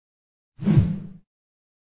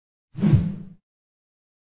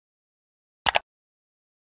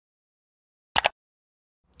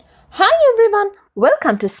Hi everyone,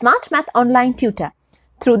 welcome to Smart Math Online Tutor.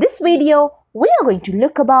 Through this video, we are going to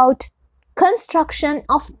look about construction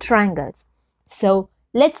of triangles. So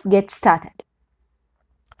let's get started.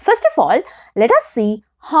 First of all, let us see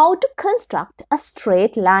how to construct a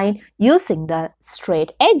straight line using the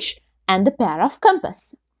straight edge and the pair of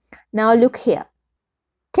compass. Now look here.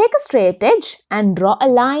 Take a straight edge and draw a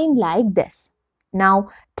line like this. Now,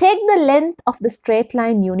 take the length of the straight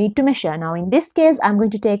line you need to measure. Now, in this case, I'm going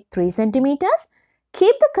to take 3 centimeters.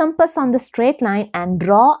 Keep the compass on the straight line and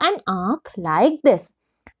draw an arc like this.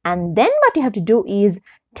 And then what you have to do is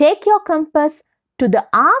take your compass to the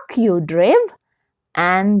arc you drew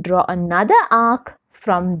and draw another arc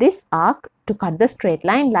from this arc to cut the straight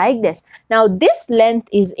line like this. Now, this length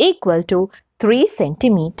is equal to 3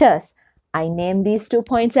 centimeters. I name these 2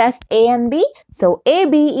 points as A and B. So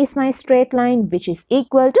AB is my straight line which is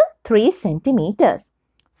equal to 3 centimeters.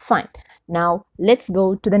 Fine. Now let's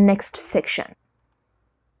go to the next section.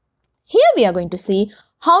 Here we are going to see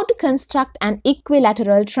how to construct an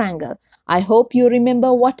equilateral triangle. I hope you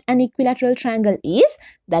remember what an equilateral triangle is.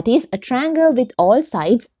 That is a triangle with all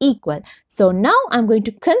sides equal. So now I'm going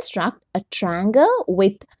to construct a triangle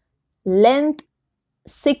with length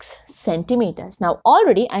 6 centimeters. Now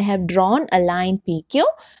already I have drawn a line PQ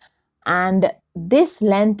and this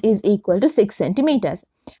length is equal to 6 centimeters.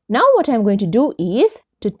 Now what I'm going to do is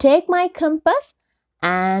to take my compass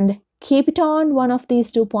and keep it on one of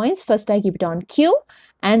these 2 points. First I keep it on Q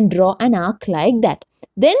and draw an arc like that.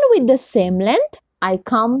 Then with the same length I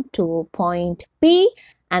come to point P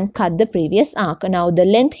and cut the previous arc. Now the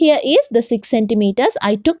length here is the 6 centimeters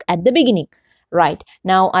I took at the beginning. Right,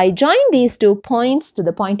 now I join these 2 points to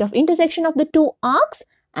the point of intersection of the 2 arcs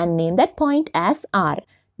and name that point as R.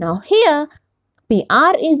 Now here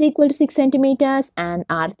PR is equal to 6 centimeters and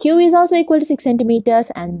RQ is also equal to 6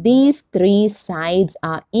 centimeters and these 3 sides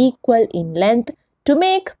are equal in length to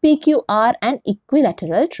make PQR an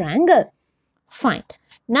equilateral triangle. Fine.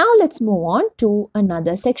 Now let's move on to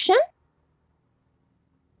another section.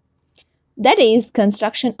 That is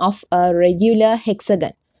construction of a regular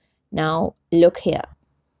hexagon. Now look here.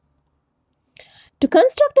 To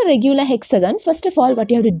construct a regular hexagon, first of all what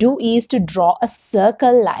you have to do is to draw a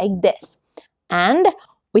circle like this. And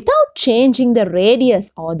without changing the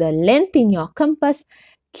radius or the length in your compass,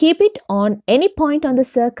 keep it on any point on the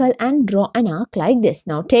circle and draw an arc like this.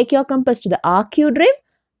 Now take your compass to the arc you drew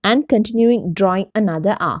and continuing drawing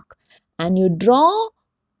another arc. And you draw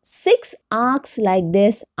 6 arcs like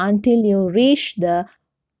this until you reach the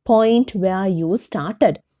point where you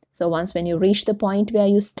started. So once when you reach the point where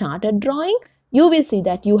you started drawing, you will see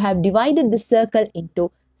that you have divided the circle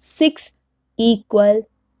into 6 equal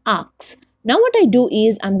arcs. Now what I do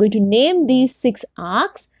is I'm going to name these 6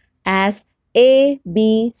 arcs as A,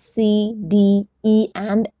 B, C, D, E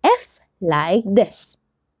and F like this.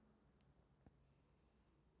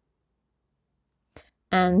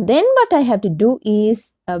 And then what I have to do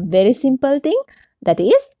is a very simple thing. That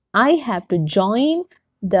is, I have to join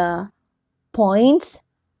the points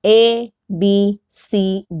A, B,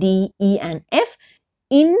 C, D, E and F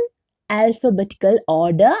in alphabetical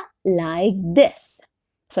order like this.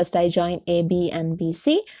 First I join A, B and B,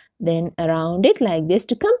 C, then around it like this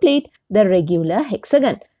to complete the regular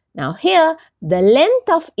hexagon. Now here the length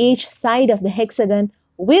of each side of the hexagon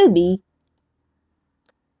will be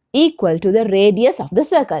equal to the radius of the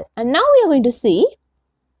circle. And now we are going to see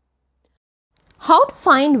how to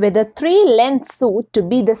find whether 3 lengths suit to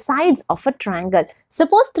be the sides of a triangle.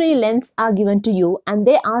 Suppose 3 lengths are given to you and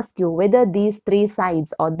they ask you whether these 3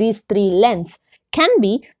 sides or these 3 lengths can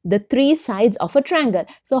be the 3 sides of a triangle.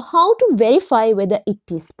 So how to verify whether it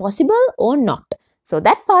is possible or not? So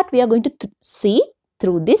that part we are going to see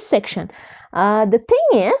through this section. The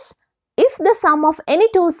thing is, if the sum of any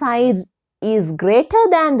 2 sides is greater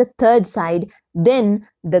than the third side, then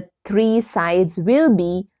the 3 sides will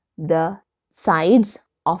be the sides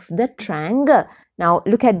of the triangle. Now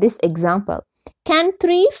look at this example. Can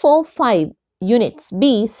 3, 4, 5 units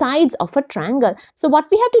be sides of a triangle? So what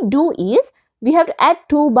we have to do is we have to add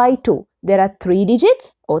 2 by 2. There are 3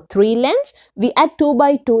 digits or 3 lengths. We add 2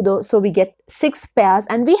 by 2 though, so we get 6 pairs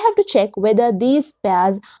and we have to check whether these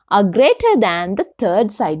pairs are greater than the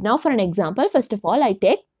third side. Now for an example, first of all I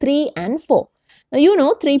take 3 and 4. Now you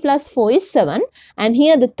know 3 plus 4 is 7 and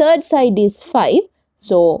here the third side is 5.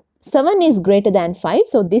 So 7 is greater than 5.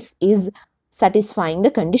 So this is satisfying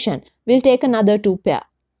the condition. We'll take another 2 pair.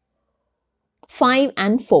 5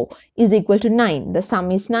 and 4 is equal to 9. The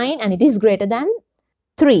sum is 9 and it is greater than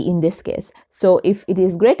 3 in this case. So if it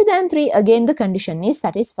is greater than 3, again the condition is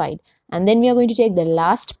satisfied. And then we are going to take the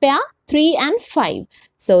last pair, 3 and 5.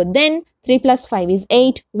 So then 3 plus 5 is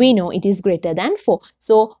 8. We know it is greater than 4.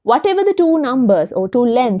 So whatever the two numbers or two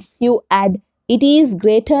lengths you add, it is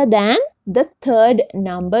greater than the third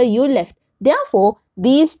number you left. Therefore,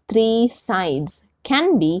 these three sides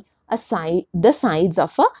can be the sides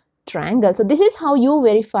of a triangle. So this is how you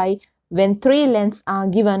verify when three lengths are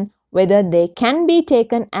given, whether they can be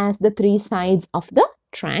taken as the three sides of the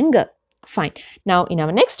triangle. Fine. Now, in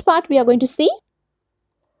our next part, we are going to see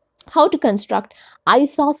how to construct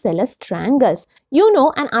isosceles triangles. You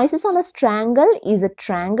know, an isosceles triangle is a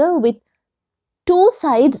triangle with two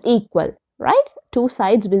sides equal, right? Two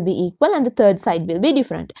sides will be equal and the third side will be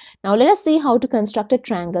different. Now, let us see how to construct a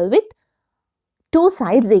triangle with two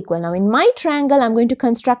sides equal. Now, in my triangle, I'm going to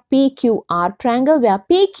construct PQR triangle where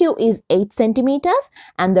PQ is 8 centimeters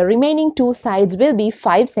and the remaining two sides will be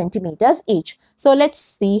 5 centimeters each. So, let's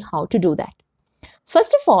see how to do that.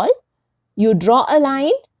 First of all, you draw a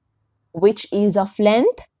line which is of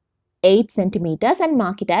length 8 centimeters and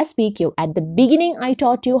mark it as PQ. At the beginning, I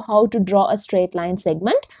taught you how to draw a straight line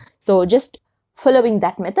segment. So, just following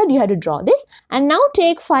that method, you have to draw this. And now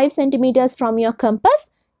take 5 centimeters from your compass.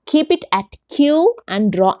 Keep it at Q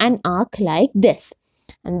and draw an arc like this.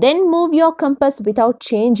 And then move your compass without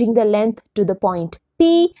changing the length to the point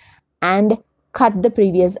P and cut the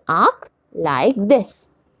previous arc like this.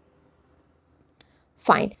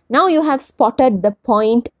 Fine. Now you have spotted the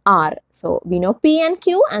point R. So we know P and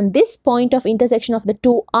Q, and this point of intersection of the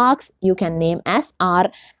two arcs you can name as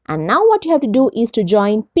R. And now what you have to do is to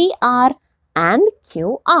join PR and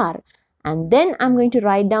QR. And then I'm going to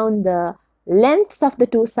write down the lengths of the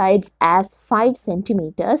two sides as 5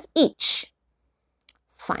 centimeters each.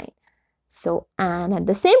 Fine. So, and at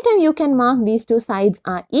the same time, you can mark these two sides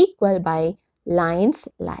are equal by lines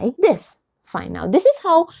like this. Fine. Now, this is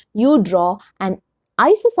how you draw an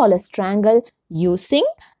isosceles triangle using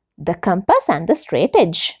the compass and the straight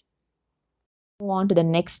edge. Move on to the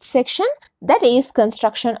next section, that is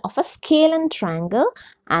construction of a scalene triangle,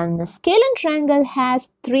 and the scalene triangle has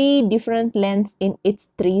three different lengths in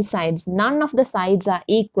its three sides. None of the sides are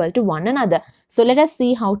equal to one another. So let us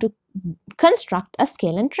see how to construct a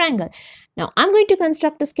scalene triangle. Now I'm going to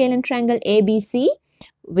construct a scalene triangle ABC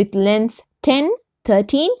with lengths 10,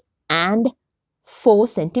 13 and 4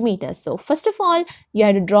 centimeters. So first of all, you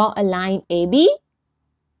have to draw a line AB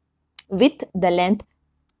with the length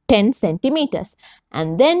 10 centimeters.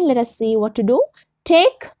 And then let us see what to do.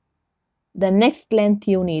 Take the next length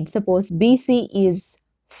you need. Suppose BC is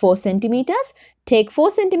 4 centimeters. Take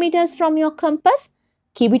 4 centimeters from your compass.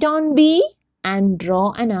 Keep it on B and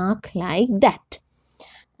draw an arc like that.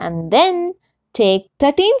 And then take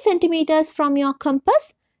 13 centimeters from your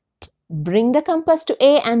compass. Bring the compass to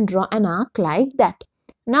A and draw an arc like that.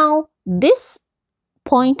 Now, this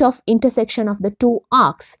point of intersection of the two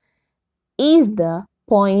arcs is the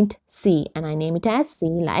point C, and I name it as C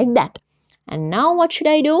like that. And now what should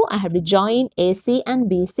I do? I have to join AC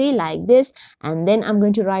and BC like this, and then I'm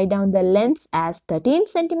going to write down the lengths as 13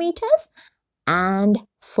 centimeters and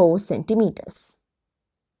 4 centimeters.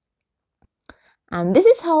 And this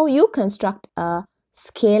is how you construct a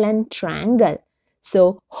scalene triangle.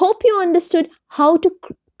 So, hope you understood how to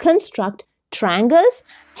construct triangles,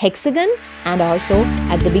 hexagon, and also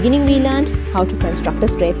at the beginning we learned how to construct a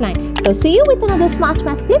straight line. So, see you with another Smart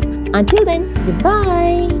Math clip. Until then,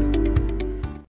 goodbye.